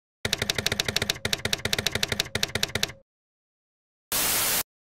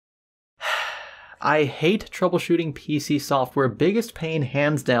I hate troubleshooting PC software. Biggest pain,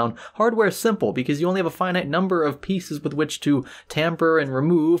 hands down. Hardware is simple because you only have a finite number of pieces with which to tamper and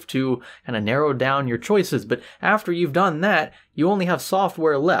remove to kind of narrow down your choices. But after you've done that, you only have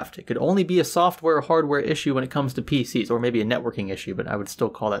software left. It could only be a software or hardware issue when it comes to PCs, or maybe a networking issue, but I would still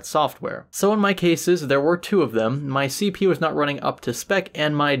call that software. So in my cases, there were two of them. My CPU was not running up to spec,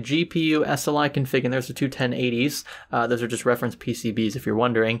 and my GPU SLI config, and there's the two 1080s. Those are just reference PCBs if you're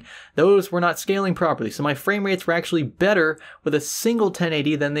wondering. Those were not scaling properly, so my frame rates were actually better with a single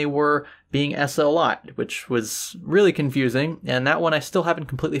 1080 than they were being SLI'd, which was really confusing, and that one I still haven't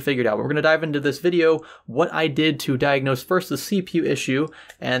completely figured out. We're going to dive into this video what I did to diagnose first the CPU issue,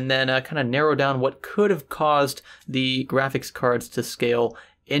 and then kind of narrow down what could have caused the graphics cards to scale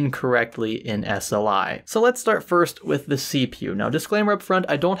incorrectly in SLI. So let's start first with the CPU. Now, disclaimer up front,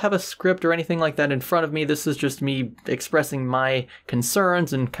 I don't have a script or anything like that in front of me. This is just me expressing my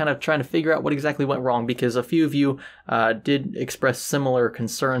concerns and kind of trying to figure out what exactly went wrong, because a few of you did express similar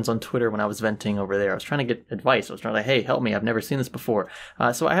concerns on Twitter when I was venting over there. I was trying to get advice. I was trying to, hey, help me, I've never seen this before.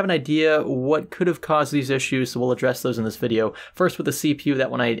 So I have an idea what could have caused these issues, so we'll address those in this video. First with the CPU,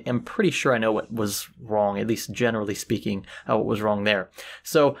 that one I am pretty sure I know what was wrong, at least generally speaking, what was wrong there.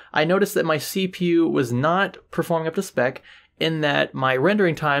 So I noticed that my CPU was not performing up to spec, in that my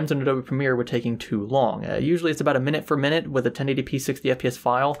rendering times in Adobe Premiere were taking too long. Usually it's about a minute for minute with a 1080p 60 FPS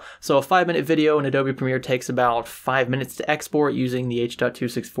file. So a 5-minute video in Adobe Premiere takes about 5 minutes to export using the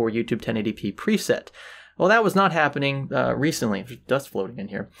H.264 YouTube 1080p preset. Well, that was not happening recently. There's dust floating in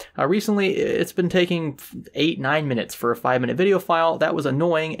here. Recently, it's been taking 8-9 minutes for a 5-minute video file. That was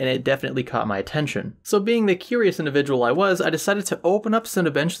annoying, and it definitely caught my attention. So being the curious individual I was, I decided to open up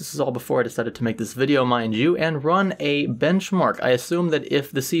Cinebench. This is all before I decided to make this video, mind you, and run a benchmark. I assumed that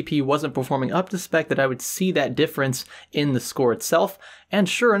if the CPU wasn't performing up to spec, that I would see that difference in the score itself. And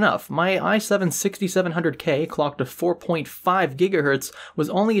sure enough, my i7 6700K clocked to 4.5 GHz was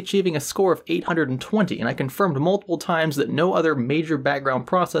only achieving a score of 820, and I confirmed multiple times that no other major background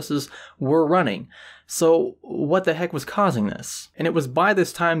processes were running. So what the heck was causing this? And it was by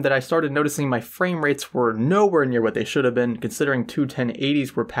this time that I started noticing my frame rates were nowhere near what they should have been, considering two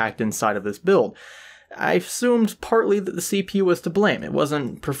 1080s were packed inside of this build. I assumed partly that the CPU was to blame. It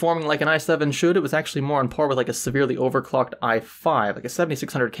wasn't performing like an i7 should. It was actually more on par with like a severely overclocked i5. Like a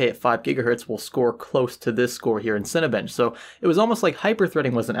 7600K at 5 GHz will score close to this score here in Cinebench. So it was almost like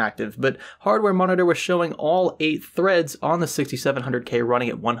hyperthreading wasn't active, but Hardware Monitor was showing all 8 threads on the 6700K running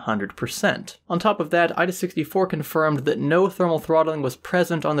at 100%. On top of that, IDA64 confirmed that no thermal throttling was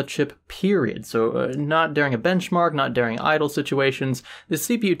present on the chip, period. So not during a benchmark, not during idle situations. The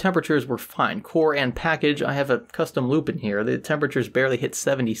CPU temperatures were fine. Core and package, I have a custom loop in here. The temperatures barely hit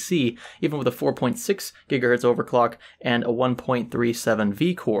 70°, even with a 4.6 GHz overclock and a 1.37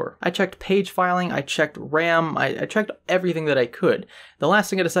 V-core. I checked page filing, I checked RAM, I checked everything that I could. The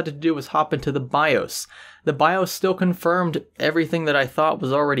last thing I decided to do was hop into the BIOS. The BIOS still confirmed everything that I thought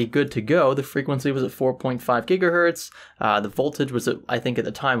was already good to go. The frequency was at 4.5 GHz. The voltage was at, I think at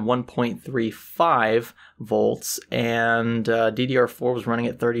the time, 1.35 volts, and DDR4 was running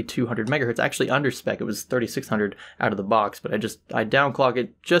at 3200 megahertz. Actually under spec, it was 3600 out of the box, but I downclock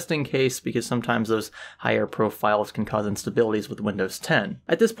it just in case, because sometimes those higher profiles can cause instabilities with Windows 10.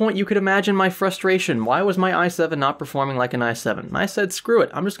 At this point, you could imagine my frustration. Why was my i7 not performing like an i7? And I said, screw it,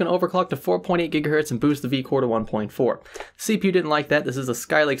 I'm just going to overclock to 4.8 GHz and boost the V-core to 1.4. CPU didn't like that. This is a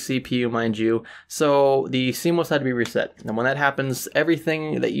Skylake CPU, mind you, so the CMOS had to be reset. And when that happens,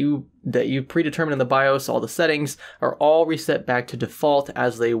 everything that you predetermined in the BIOS, all the settings, are all reset back to default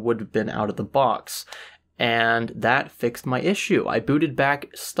as they would have been out of the box. And that fixed my issue. I booted back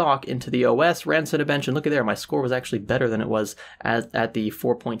stock into the OS, ran Cinebench, and look at there, my score was actually better than it was at the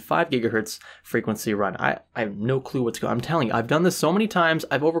 4.5 GHz frequency run. I have no clue what's going on. I'm telling you, I've done this so many times.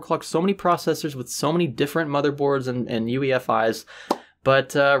 I've overclocked so many processors with so many different motherboards and UEFIs,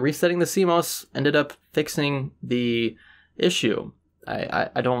 but resetting the CMOS ended up fixing the issue.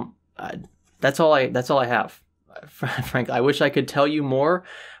 That's all I have. Frankly, I wish I could tell you more,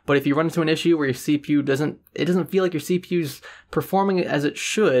 but if you run into an issue where your CPU doesn't feel like your CPU's performing as it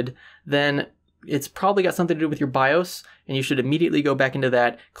should, then it's probably got something to do with your BIOS, and you should immediately go back into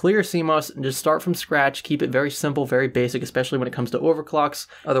that, clear your CMOS, and just start from scratch. Keep it very simple, very basic, especially when it comes to overclocks.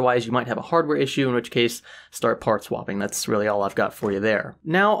 Otherwise, you might have a hardware issue, in which case, start part swapping. That's really all I've got for you there.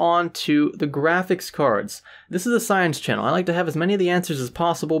 Now on to the graphics cards. This is a science channel. I like to have as many of the answers as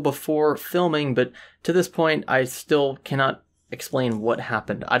possible before filming, but to this point, I still cannot explain what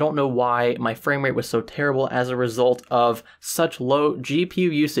happened. I don't know why my frame rate was so terrible as a result of such low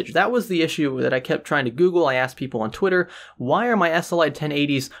GPU usage. That was the issue that I kept trying to Google. I asked people on Twitter, why are my SLI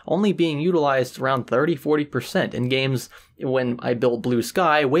 1080s only being utilized around 30-40% in games when I built Blue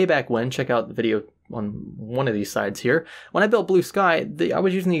Sky way back when? Check out the video on one of these sides here. When I built Blue Sky, I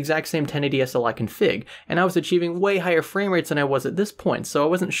was using the exact same 1080 SLI config, and I was achieving way higher frame rates than I was at this point. So I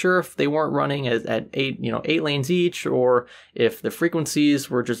wasn't sure if they weren't running at 8 lanes each, or if the frequencies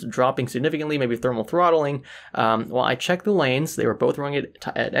were just dropping significantly, maybe thermal throttling. Well, I checked the lanes. They were both running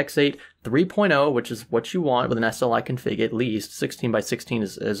at X8 3.0, which is what you want with an SLI config at least. 16 by 16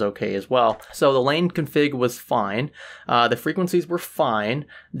 is okay as well. So the lane config was fine. The frequencies were fine.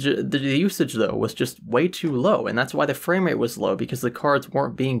 The usage, though, was just way too low, and that's why the frame rate was low, because the cards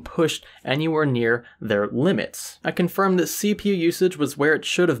weren't being pushed anywhere near their limits. I confirmed that CPU usage was where it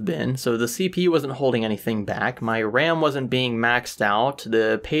should have been, so the CPU wasn't holding anything back. My RAM wasn't being maxed out.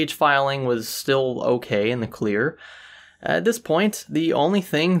 The page filing was still okay in the clear. At this point, the only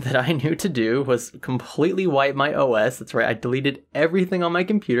thing that I knew to do was completely wipe my OS. That's right, I deleted everything on my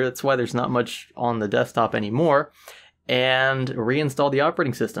computer. That's why there's not much on the desktop anymore. And reinstall the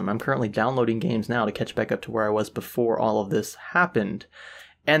operating system. I'm currently downloading games now to catch back up to where I was before all of this happened.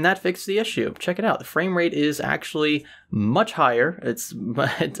 And that fixed the issue. Check it out. The frame rate is actually much higher. It's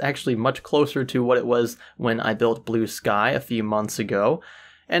actually much closer to what it was when I built Blue Sky a few months ago.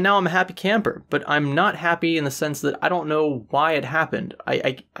 And now I'm a happy camper, but I'm not happy in the sense that I don't know why it happened.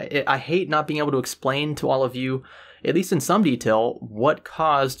 I hate not being able to explain to all of you, at least in some detail, what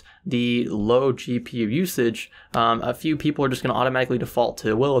caused the low GPU usage. A few people are just going to automatically default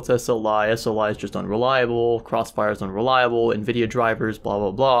to, well, it's SLI. SLI is just unreliable. Crossfire is unreliable. NVIDIA drivers, blah,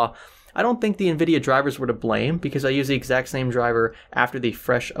 blah, blah. I don't think the NVIDIA drivers were to blame, because I use the exact same driver after the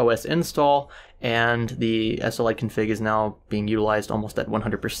fresh OS install, and the SLI config is now being utilized almost at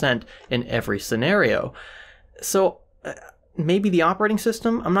 100% in every scenario. So maybe the operating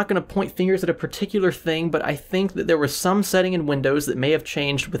system? I'm not going to point fingers at a particular thing, but I think that there was some setting in Windows that may have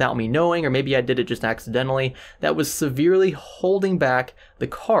changed without me knowing, or maybe I did it just accidentally, that was severely holding back the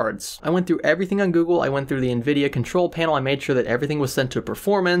cards. I went through everything on Google. I went through the NVIDIA control panel. I made sure that everything was set to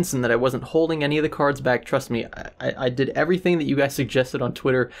performance and that I wasn't holding any of the cards back. Trust me, I did everything that you guys suggested on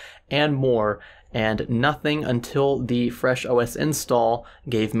Twitter and more, and nothing until the fresh OS install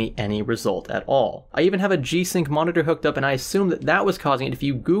gave me any result at all. I even have a G-Sync monitor hooked up, and I assume that that was causing it. If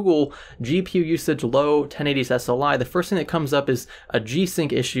you Google GPU usage low 1080s SLI, the first thing that comes up is a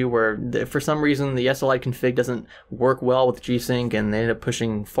G-Sync issue where for some reason the SLI config doesn't work well with G-Sync, and they end up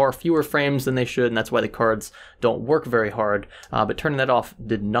pushing far fewer frames than they should, and that's why the cards don't work very hard. But turning that off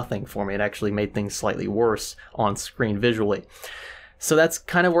did nothing for me. It actually made things slightly worse on screen visually. So that's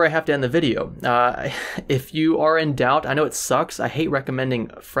kind of where I have to end the video. If you are in doubt, I know it sucks. I hate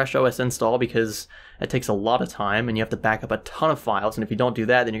recommending fresh OS install because it takes a lot of time and you have to back up a ton of files. And if you don't do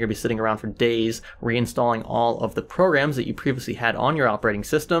that, then you're going to be sitting around for days reinstalling all of the programs that you previously had on your operating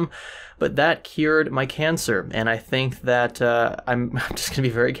system. But that cured my cancer. And I think that I'm just going to be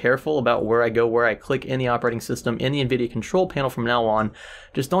very careful about where I go, where I click in the operating system, in the NVIDIA control panel from now on.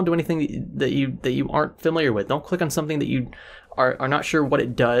 Just don't do anything that you aren't familiar with. Don't click on something that you are not sure what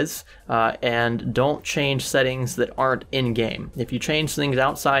it does, and don't change settings that aren't in-game. If you change things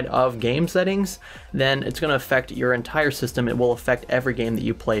outside of game settings, then it's going to affect your entire system. It will affect every game that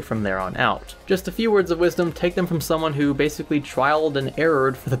you play from there on out. Just a few words of wisdom, take them from someone who basically trialed and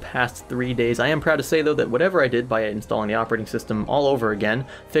errored for the past 3 days. I am proud to say, though, that whatever I did by installing the operating system all over again,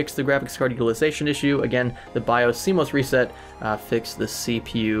 fixed the graphics card utilization issue, again, the BIOS CMOS reset, fixed the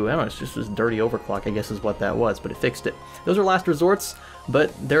CPU, I don't know, it's just this dirty overclock, I guess is what that was, but it fixed it. Those are last resorts,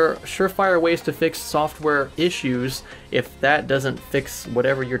 but there are surefire ways to fix software issues. If that doesn't fix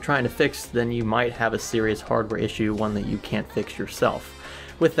whatever you're trying to fix, then you might have a serious hardware issue, one that you can't fix yourself.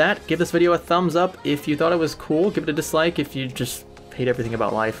 With that, give this video a thumbs up if you thought it was cool, give it a dislike if you just hate everything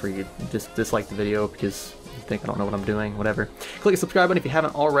about life, or you just dislike the video because you think I don't know what I'm doing, whatever. Click the subscribe button if you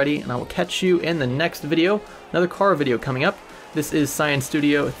haven't already, and I will catch you in the next video. Another car video coming up. This is Science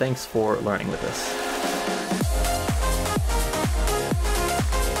Studio. Thanks for learning with us.